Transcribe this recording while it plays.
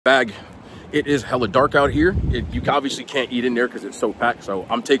Bag. It is hella dark out here. You obviously can't eat in there because it's so packed. So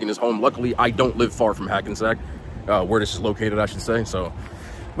I'm taking this home. Luckily, I don't live far from Hackensack, where this is located, I should say. So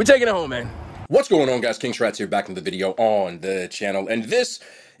we're taking it home, man. What's going on, guys? King Shrats here, back in the video on the channel, and this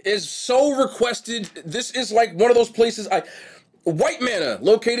is so requested. This is like one of those places White Manna,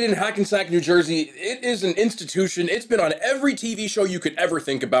 located in Hackensack, New Jersey. It is an institution. It's been on every TV show you could ever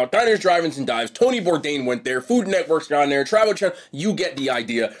think about. Diners, Drive-Ins, and Dives. Tony Bourdain went there. Food Network's gone there. Travel Channel. You get the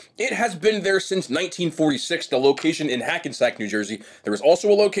idea. It has been there since 1946, the location in Hackensack, New Jersey. There is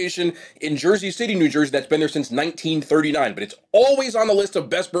also a location in Jersey City, New Jersey that's been there since 1939, but it's always on the list of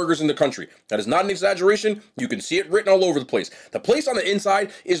best burgers in the country. That is not an exaggeration. You can see it written all over the place. The place on the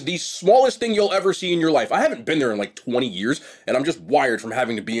inside is the smallest thing you'll ever see in your life. I haven't been there in like 20 years, and I'm just wired from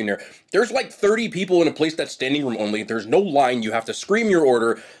having to be in there. There's like 30 people in a place that's standing room only. There's no line. You have to scream your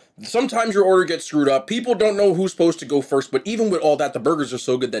order. Sometimes your order gets screwed up. People don't know who's supposed to go first, but even with all that, the burgers are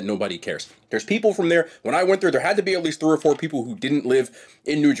so good that nobody cares. There's people from there. When I went there had to be at least 3 or 4 people who didn't live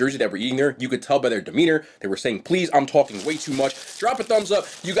in New Jersey that were eating there. You could tell by their demeanor. They were saying, please, I'm talking way too much. Drop a thumbs up.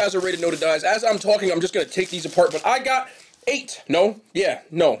 You guys are ready to know the dies. As I'm talking, I'm just going to take these apart, but I got 8. Yeah.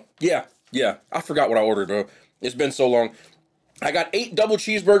 I forgot what I ordered, though. It's been so long. I got 8 double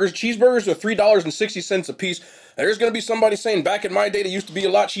cheeseburgers. Cheeseburgers are $3.60 a piece. There's going to be somebody saying, back in my day, they used to be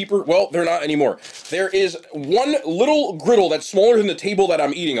a lot cheaper. Well, they're not anymore. There is one little griddle that's smaller than the table that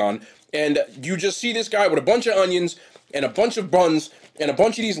I'm eating on, and you just see this guy with a bunch of onions and a bunch of buns and a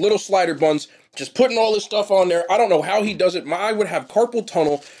bunch of these little slider buns, just putting all this stuff on there. I don't know how he does it. I would have carpal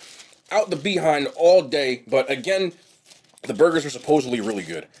tunnel out the behind all day, but again, the burgers are supposedly really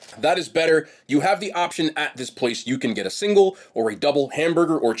good. That is better. You have the option at this place. You can get a single or a double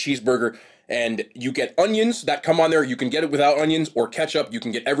hamburger or cheeseburger, and you get onions that come on there. You can get it without onions or ketchup. You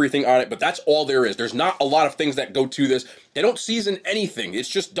can get everything on it, but that's all there is. There's not a lot of things that go to this. They don't season anything. It's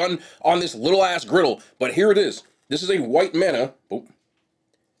just done on this little ass griddle, but here it is. This is a White Manna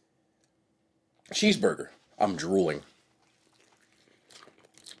cheeseburger. I'm drooling.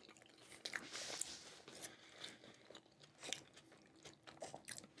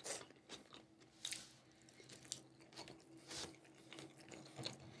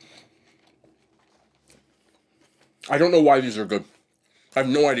 I don't know why these are good. I have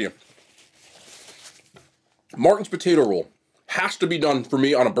no idea. Martin's potato roll has to be done for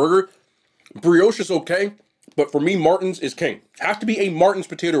me on a burger. Brioche is okay, but for me, Martin's is king. Has to be a Martin's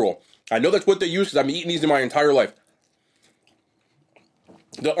potato roll. I know that's what they use because I've been eating these in my entire life.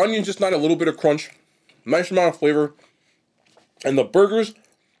 The onion's just not a little bit of crunch. Nice amount of flavor. And the burgers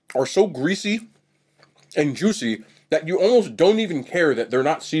are so greasy and juicy that you almost don't even care that they're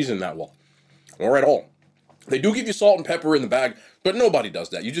not seasoned that well. Or at all. They do give you salt and pepper in the bag, but nobody does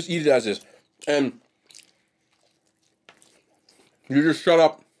that. You just eat it as is. And you just shut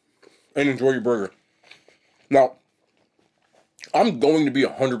up and enjoy your burger. Now, I'm going to be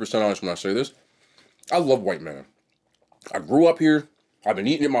 100% honest when I say this. I love White Manna. I grew up here. I've been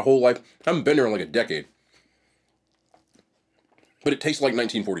eating it my whole life. I haven't been there in like a decade. But it tastes like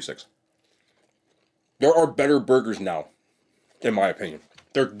 1946. There are better burgers now, in my opinion.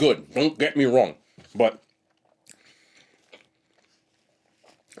 They're good. Don't get me wrong. But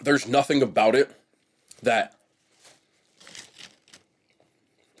there's nothing about it that,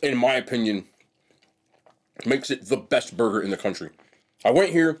 in my opinion, makes it the best burger in the country. I went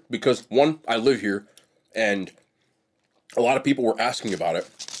here because, one, I live here, and a lot of people were asking about it.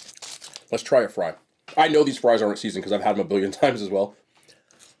 Let's try a fry. I know these fries aren't seasoned because I've had them a billion times as well.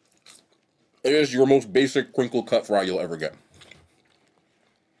 It is your most basic crinkle cut fry you'll ever get.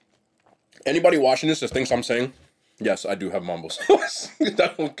 Anybody watching this that thinks I'm saying, yes, I do have mumbo sauce.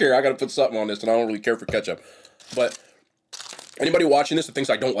 I don't care. I gotta put something on this, and I don't really care for ketchup. But anybody watching this that thinks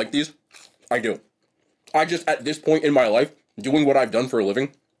I don't like these, I do. I just, at this point in my life, doing what I've done for a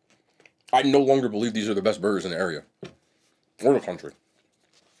living, I no longer believe these are the best burgers in the area. Or the country.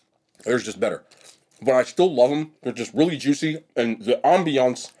 There's just better. But I still love them. They're just really juicy, and the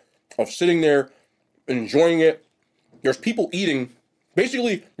ambiance of sitting there, enjoying it. There's people eating.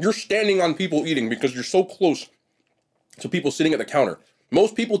 Basically, you're standing on people eating because you're so close to people sitting at the counter.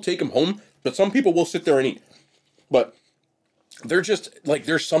 Most people take them home, but some people will sit there and eat. But they're just, like,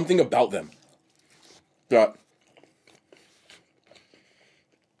 there's something about them that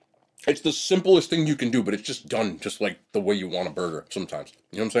it's the simplest thing you can do, but it's just done just like the way you want a burger sometimes.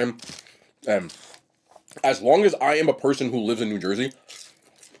 You know what I'm saying? As long as I am a person who lives in New Jersey,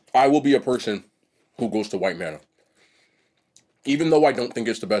 I will be a person who goes to White Manna. Even though I don't think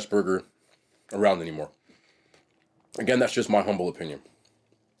it's the best burger around anymore. Again, that's just my humble opinion.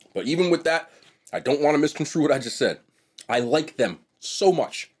 But even with that, I don't want to misconstrue what I just said. I like them so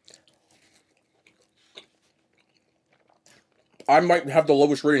much. I might have the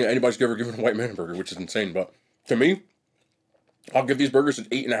lowest rating that anybody's ever given a White Manna burger, which is insane. But to me, I'll give these burgers an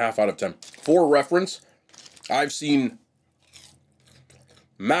 8.5 out of 10. For reference, I've seen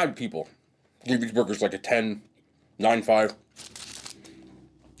mad people give these burgers like a 10, 9.5.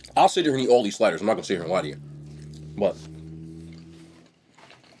 I'll sit here and eat all these sliders. I'm not going to sit here and lie to you. But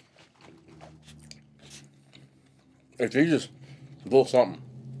it's just a little something.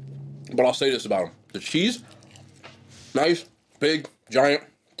 But I'll say this about them. The cheese, nice, big, giant,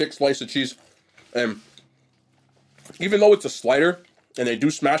 thick slice of cheese. And even though it's a slider and they do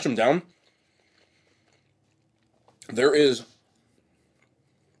smash them down, there is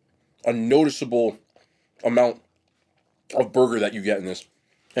a noticeable amount of burger that you get in this.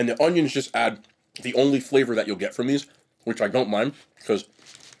 And the onions just add the only flavor that you'll get from these, which I don't mind, because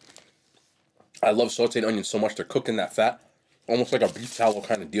I love sauteed onions so much. They're cooked in that fat, almost like a beef tallow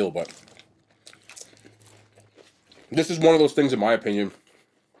kind of deal. But this is one of those things, in my opinion,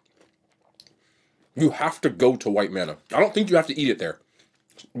 you have to go to White Manna. I don't think you have to eat it there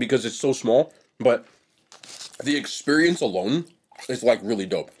because it's so small, but the experience alone is like really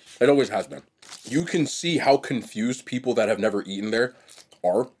dope. It always has been. You can see how confused people that have never eaten there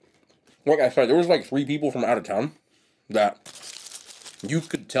are. Like I said, there was like 3 people from out of town that you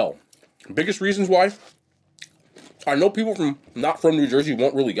could tell. Biggest reasons why, I know people from not from New Jersey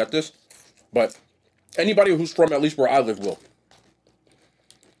won't really get this, but anybody who's from at least where I live will.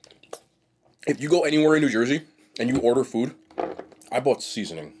 If you go anywhere in New Jersey and you order food, I bought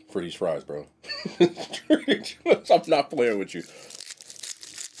seasoning for these fries, bro. I'm not playing with you.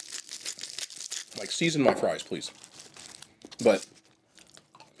 Like, season my fries, please. But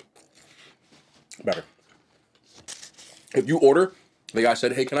better. If you order, the guy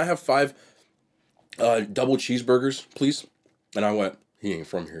said, hey, can I have 5 double cheeseburgers, please? And I went, he ain't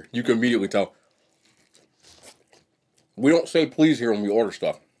from here. You can immediately tell. We don't say please here when we order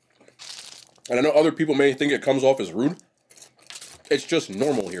stuff. And I know other people may think it comes off as rude. It's just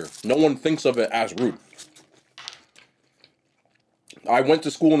normal here. No one thinks of it as rude. I went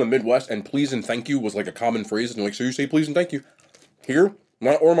to school in the Midwest, and please and thank you was like a common phrase. And like, so you say please and thank you. Here,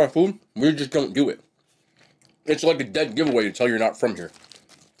 when I order my food, we just don't do it. It's like a dead giveaway to tell you're not from here.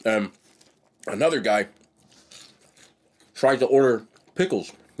 Another guy tried to order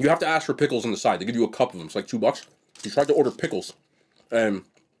pickles. You have to ask for pickles on the side. They give you a cup of them. It's like $2. He tried to order pickles. And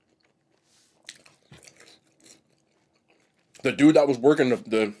the dude that was working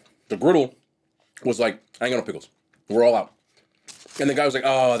the griddle was like, I ain't got no pickles. We're all out. And the guy was like,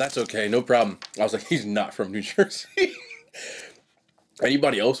 oh, that's okay. No problem. I was like, he's not from New Jersey.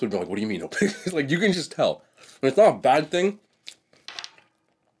 Anybody else would be like, what do you mean no pickles? Like, you can just tell. And it's not a bad thing.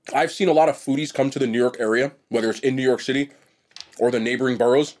 I've seen a lot of foodies come to the New York area, whether it's in New York City or the neighboring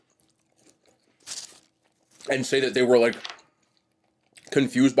boroughs, and say that they were like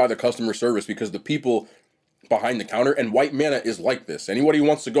confused by the customer service because the people behind the counter, and White Manna is like this. Anybody who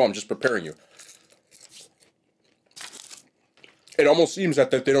wants to go, I'm just preparing you. It almost seems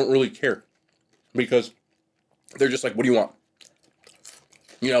that they don't really care because they're just like, what do you want?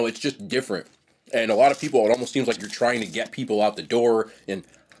 You know, it's just different. And a lot of people, it almost seems like you're trying to get people out the door, and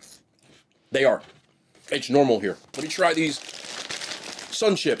they are. It's normal here. Let me try these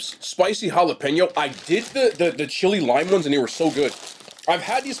Sun Chips. Spicy jalapeno. I did the chili lime ones, and they were so good. I've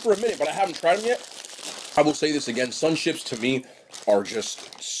had these for a minute, but I haven't tried them yet. I will say this again. Sun Chips, to me, are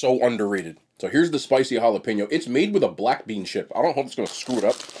just so underrated. So here's the spicy jalapeno. It's made with a black bean chip. I don't hope it's going to screw it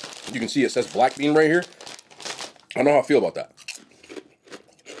up. You can see it says black bean right here. I don't know how I feel about that.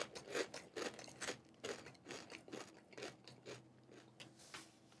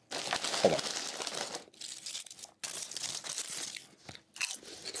 Hold on.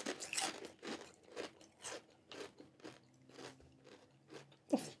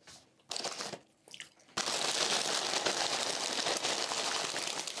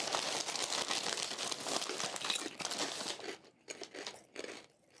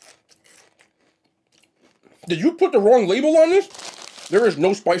 Did you put the wrong label on this? There is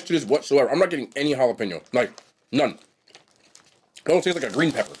no spice to this whatsoever. I'm not getting any jalapeno. Like, none. It don't taste like a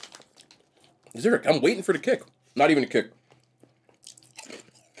green pepper. Is there I'm waiting for the kick. Not even a kick.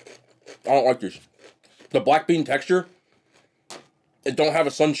 I don't like this. The black bean texture, it don't have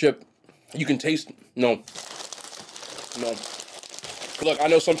a Sun Chip. You can taste, no. No. Look, I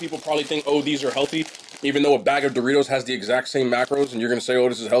know some people probably think, oh, these are healthy, even though a bag of Doritos has the exact same macros, and you're going to say, oh,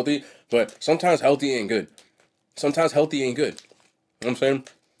 this is healthy. But sometimes healthy ain't good. Sometimes healthy ain't good. You know what I'm saying?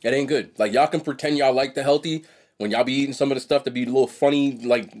 It ain't good. Like, y'all can pretend y'all like the healthy when y'all be eating some of the stuff to be a little funny,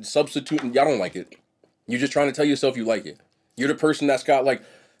 like, substitute, and y'all don't like it. You're just trying to tell yourself you like it. You're the person that's got, like,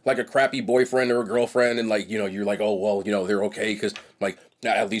 like a crappy boyfriend or a girlfriend, and like, you know, you're like, oh well, you know, they're okay because like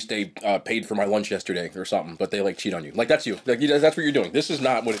at least they paid for my lunch yesterday or something, but they like cheat on you. Like that's you. Like that's what you're doing. This is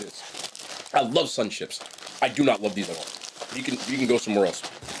not what it is. I love Sun Chips. I do not love these at all. You can go somewhere else.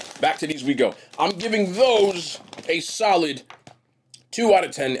 Back to these we go. I'm giving those a solid 2 out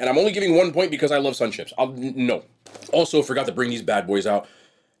of 10, and I'm only giving 1 point because I love Sun Chips. No. Also, forgot to bring these bad boys out.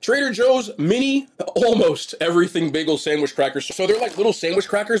 Trader Joe's mini almost everything bagel sandwich crackers. So they're like little sandwich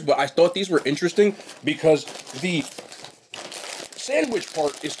crackers, but I thought these were interesting because the sandwich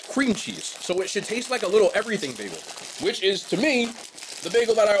part is cream cheese. So it should taste like a little everything bagel, which is, to me, the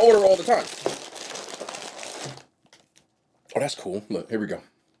bagel that I order all the time. Oh, that's cool. Look, here we go.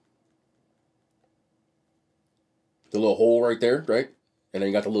 The little hole right there, right? And then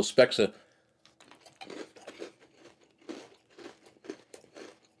you got the little specks of...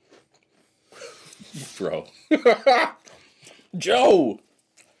 Bro. Joe!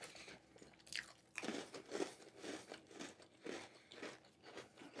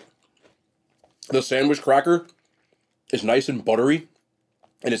 The sandwich cracker is nice and buttery.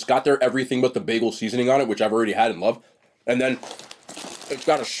 And it's got their everything but the bagel seasoning on it, which I've already had and love. And then it's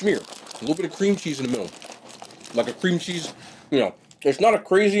got a smear. A little bit of cream cheese in the middle. Like a cream cheese, you know. It's not a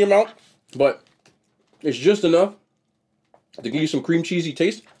crazy amount, but it's just enough to give you some cream cheesy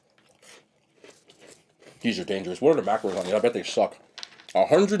taste. These are dangerous. What are the macros on these? I bet they suck.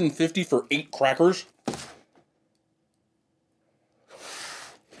 150 for 8 crackers.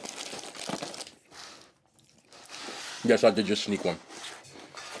 Yes, I did just sneak one.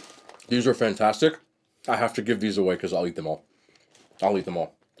 These are fantastic. I have to give these away because I'll eat them all. I'll eat them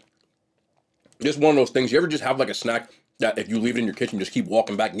all. Just one of those things. You ever just have like a snack that if you leave it in your kitchen, just keep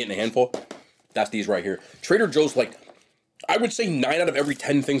walking back and getting a handful? That's these right here. Trader Joe's, like, I would say 9 out of every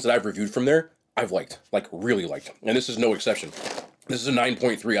 10 things that I've reviewed from there, I've liked. Like, really liked. And this is no exception. This is a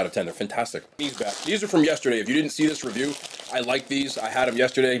 9.3 out of 10. They're fantastic. These back. These are from yesterday. If you didn't see this review, I like these. I had them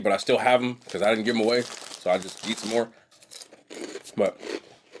yesterday, but I still have them because I didn't give them away. So I just eat some more. But...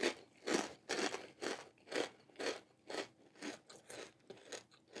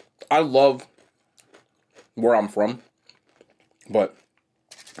 I love where I'm from, but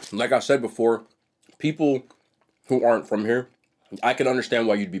like I said before, people who aren't from here, I can understand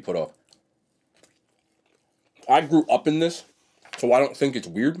why you'd be put off. I grew up in this, so I don't think it's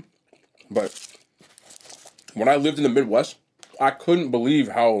weird, but when I lived in the Midwest, I couldn't believe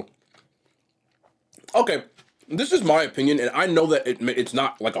how... Okay, this is my opinion, and I know that it's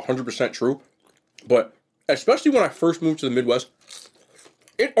not like 100% true, but especially when I first moved to the Midwest,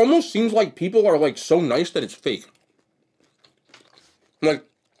 it almost seems like people are, like, so nice that it's fake. Like,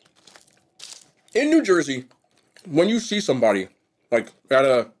 in New Jersey, when you see somebody, like, at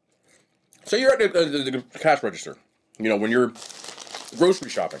a... Say you're at the cash register, you know, when you're grocery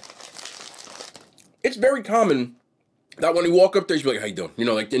shopping. It's very common that when you walk up there, you be like, how you doing? You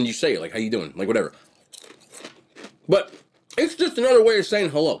know, like, and you say it, like, how you doing? Like, whatever. But it's just another way of saying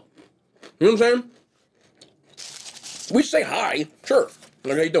hello. You know what I'm saying? We say hi, sure.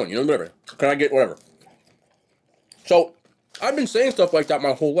 Like, how you doing? You know, whatever. Can I get whatever? So, I've been saying stuff like that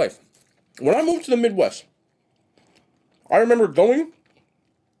my whole life. When I moved to the Midwest, I remember going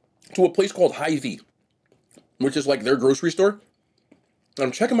to a place called Hy-Vee, which is like their grocery store. And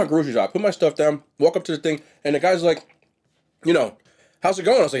I'm checking my groceries out. I put my stuff down, walk up to the thing, and the guy's like, you know, how's it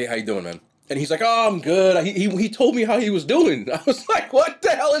going? I was like, hey, how you doing, man? And he's like, oh, I'm good. He told me how he was doing. I was like, what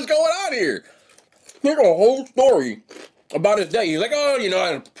the hell is going on here? Here's a whole story about his day. He's like, oh, you know, I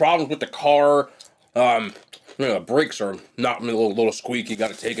had problems with the car. You know, the brakes are not a little squeaky.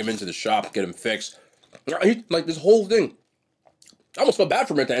 Got to take him into the shop, get him fixed. Like, this whole thing. I almost felt bad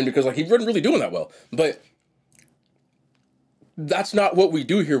for him at the end because, like, he wasn't really doing that well. But that's not what we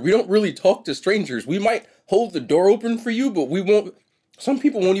do here. We don't really talk to strangers. We might hold the door open for you, but we won't. Some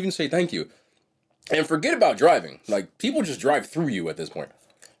people won't even say thank you. And forget about driving. Like, people just drive through you at this point.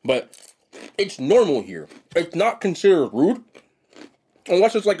 But it's normal here. It's not considered rude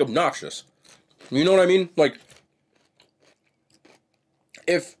unless it's, like, obnoxious. You know what I mean? Like,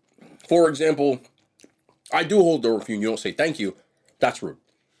 if, for example, I do hold the door for you and you don't say thank you, that's rude.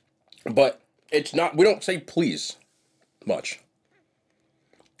 But it's not, we don't say please much.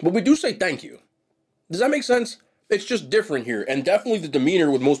 But we do say thank you. Does that make sense? It's just different here. And definitely the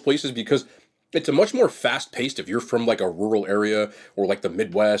demeanor with most places, because it's a much more fast-paced, if you're from like a rural area or like the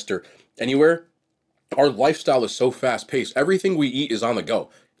Midwest or anywhere. Our lifestyle is so fast-paced. Everything we eat is on the go.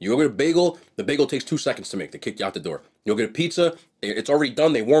 You go get a bagel, the bagel takes 2 seconds to make. They kick you out the door. You'll get a pizza, it's already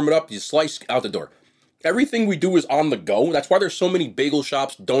done, they warm it up, you slice, out the door. Everything we do is on the go. That's why there's so many bagel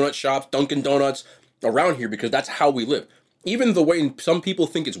shops, donut shops, Dunkin' Donuts around here, because that's how we live. even the way some people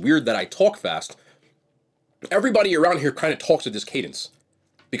think it's weird that I talk fast, everybody around here kind of talks at this cadence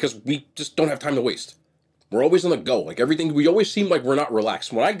because we just don't have time to waste. We're always on the go. Like everything, we always seem like we're not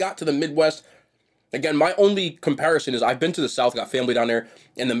relaxed. When I got to the Midwest, again, my only comparison is I've been to the South, got family down there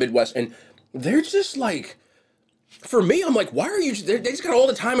in the Midwest, and they're just like, for me, I'm like, why are you, they just got all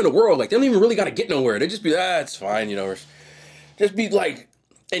the time in the world. Like, they don't even really got to get nowhere. They just be, it's fine, you know, just be like,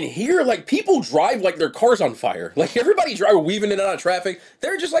 and here, like, people drive like their car's on fire. Like, everybody weaving in and out of traffic.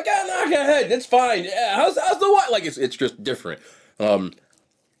 They're just like, knock ahead, it's fine. Yeah, how's the what? Like, it's just different.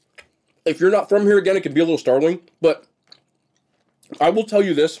 If you're not from here, again, it can be a little startling, but I will tell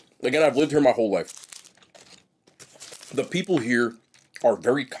you this. Again, I've lived here my whole life. The people here are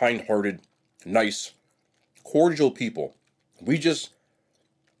very kind-hearted, nice, cordial people. We just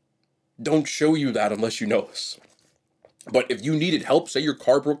don't show you that unless you know us. But if you needed help, say your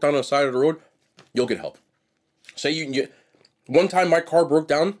car broke down on the side of the road, you'll get help. Say one time my car broke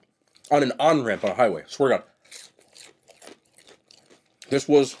down on an on-ramp on a highway. Swear to God. This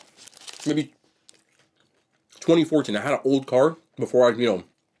was maybe 2014. I had an old car before I,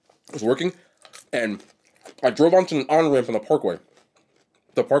 was working. And I drove onto an on-ramp on the parkway.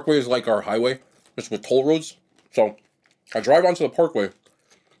 The parkway is like our highway. It's with toll roads. So I drive onto the parkway.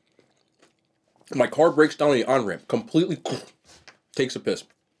 My car breaks down on the on-ramp. Completely takes a piss.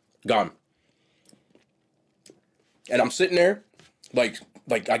 Gone. And I'm sitting there. Like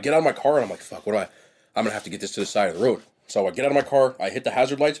I get out of my car and I'm like, fuck, I'm going to have to get this to the side of the road. So I get out of my car. I hit the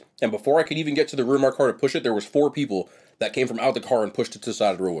hazard lights. And before I could even get to the rear of my car to push it, there was 4 people that came from out the car and pushed it to the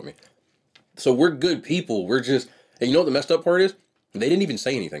side of the road with me. So we're good people. We're just, and you know what the messed up part is? They didn't even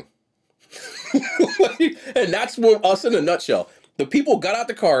say anything. And that's what us in a nutshell. The people got out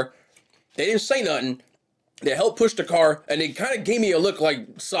the car. They didn't say nothing. They helped push the car, and they kind of gave me a look like,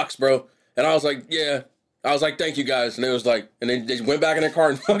 sucks, bro. And I was like, yeah. I was like, thank you, guys. And it was like, and then they went back in their car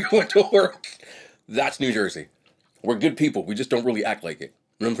and fucking went to work. That's New Jersey. We're good people. We just don't really act like it.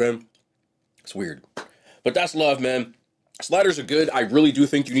 You know what I'm saying? It's weird. But that's love, man. Sliders are good. I really do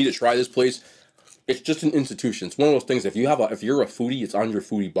think you need to try this place. It's just an institution. It's one of those things, if you're a foodie, it's on your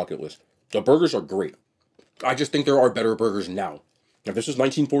foodie bucket list. The burgers are great. I just think there are better burgers now. If this was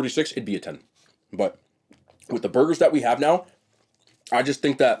 1946, it'd be a 10. But with the burgers that we have now, I just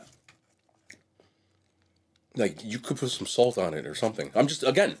think that, like, you could put some salt on it or something.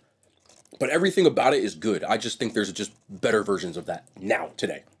 But everything about it is good. I just think there's just better versions of that now,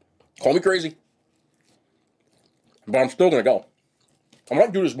 today. Call me crazy. But I'm still going to go. I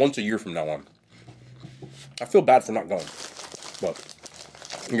might do this once a year from now on. I feel bad for not going. But,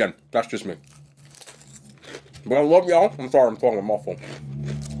 again, that's just me. But I love y'all. I'm sorry I'm talking a muffle.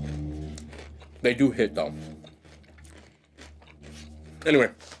 They do hit, though. Anyway.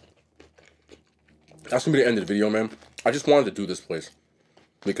 That's going to be the end of the video, man. I just wanted to do this place.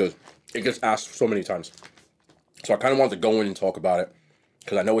 Because it gets asked so many times. So I kind of wanted to go in and talk about it.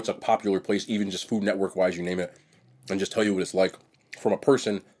 Because I know it's a popular place, even just Food Network-wise, you name it. And just tell you what it's like from a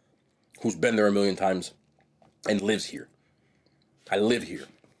person who's been there a million times and lives here. I live here.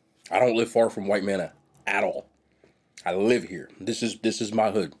 I don't live far from White Manna at all. I live here. This is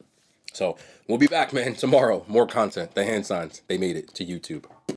my hood. So we'll be back, man, tomorrow. More content. The hand signs, they made it to YouTube.